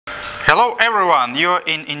Hello everyone, you're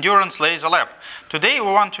in Endurance Laser Lab. Today we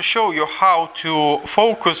want to show you how to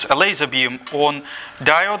focus a laser beam on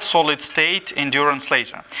diode solid state endurance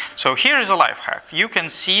laser. So here is a life hack. You can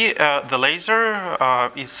see the laser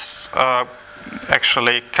is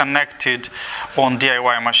actually connected on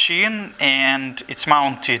DIY machine and it's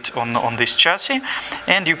mounted on this chassis,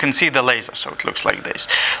 and you can see the laser, so it looks like this.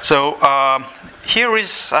 So here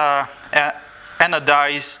is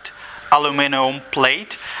anodized aluminum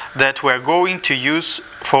plate that we're going to use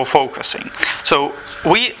for focusing. So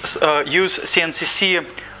we use cncc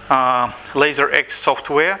Laser X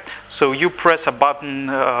software. So you press a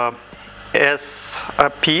button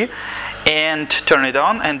SP and turn it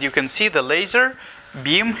on, and you can see the laser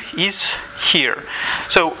beam is here.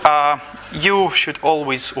 So you should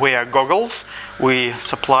always wear goggles. We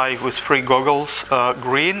supply with 3 goggles,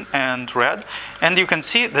 green and red, and you can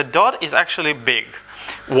see the dot is actually big.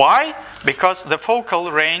 Why? Because the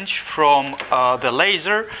focal range from the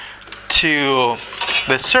laser to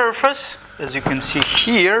the surface, as you can see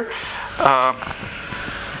here,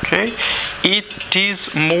 okay, it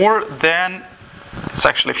is more than, it's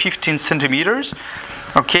actually 15 centimeters.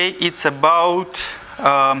 Okay, it's about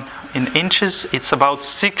in inches, it's about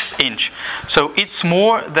 6 inches. So it's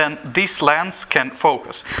more than this lens can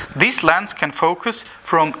focus. This lens can focus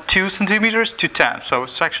from 2 centimeters to 10. So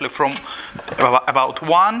it's actually from about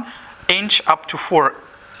 1 inch up to 4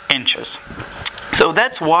 inches. So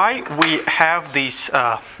that's why we have this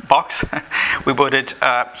box. We put it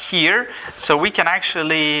here, so we can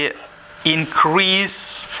actually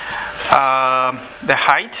increase the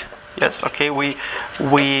height. Yes, okay, we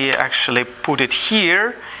actually put it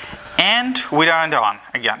here and we turn it on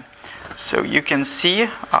again. So you can see,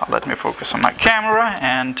 let me focus on my camera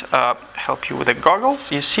and help you with the goggles.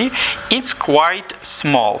 You see, it's quite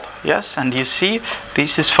small, yes, and you see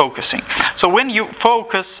this is focusing. So when you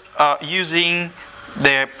focus using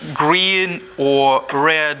the green or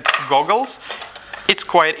red goggles, it's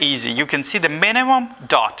quite easy. You can see the minimum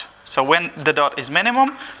dot. So when the dot is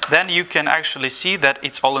minimum, then you can actually see that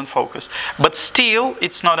it's all in focus. But still,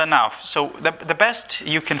 it's not enough. So the best,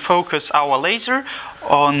 you can focus our laser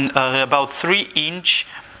on about 3-inch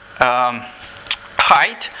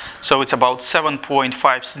height. So it's about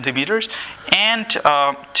 7.5 centimeters. And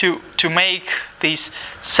to make these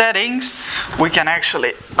settings, we can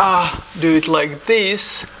actually do it like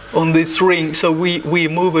this on this ring. So we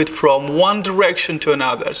move it from one direction to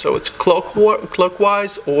another. So it's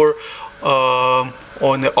clockwise or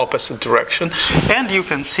on the opposite direction. And you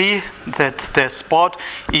can see that the spot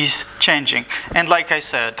is changing. And like I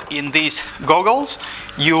said, in these goggles,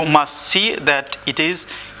 you must see that it is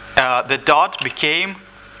the dot became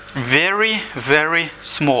very, very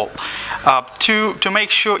small. To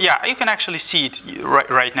make sure, yeah, you can actually see it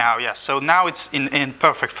right now, yes. So now it's in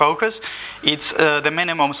perfect focus. It's the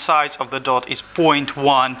minimum size of the dot is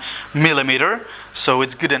 0.1 millimeter, so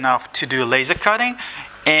it's good enough to do laser cutting.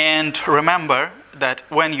 And remember that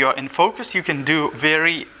when you're in focus, you can do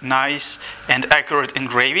very nice and accurate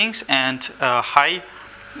engravings and high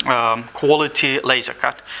quality laser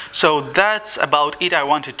cut. So that's about it I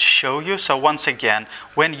wanted to show you. So once again,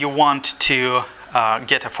 when you want to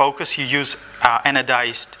get a focus, you use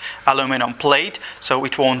anodized aluminum plate, so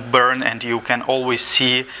it won't burn and you can always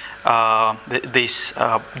see this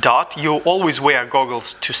dot. You always wear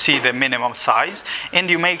goggles to see the minimum size, and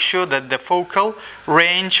you make sure that the focal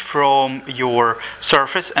range from your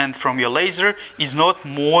surface and from your laser is not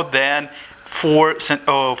more than 4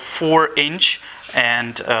 inch,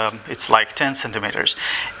 and it's like 10 centimeters.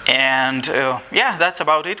 And yeah, that's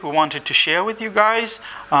about it. We wanted to share with you guys.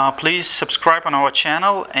 Please subscribe on our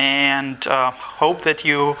channel, and hope that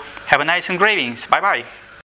you have a nice engravings. Bye bye.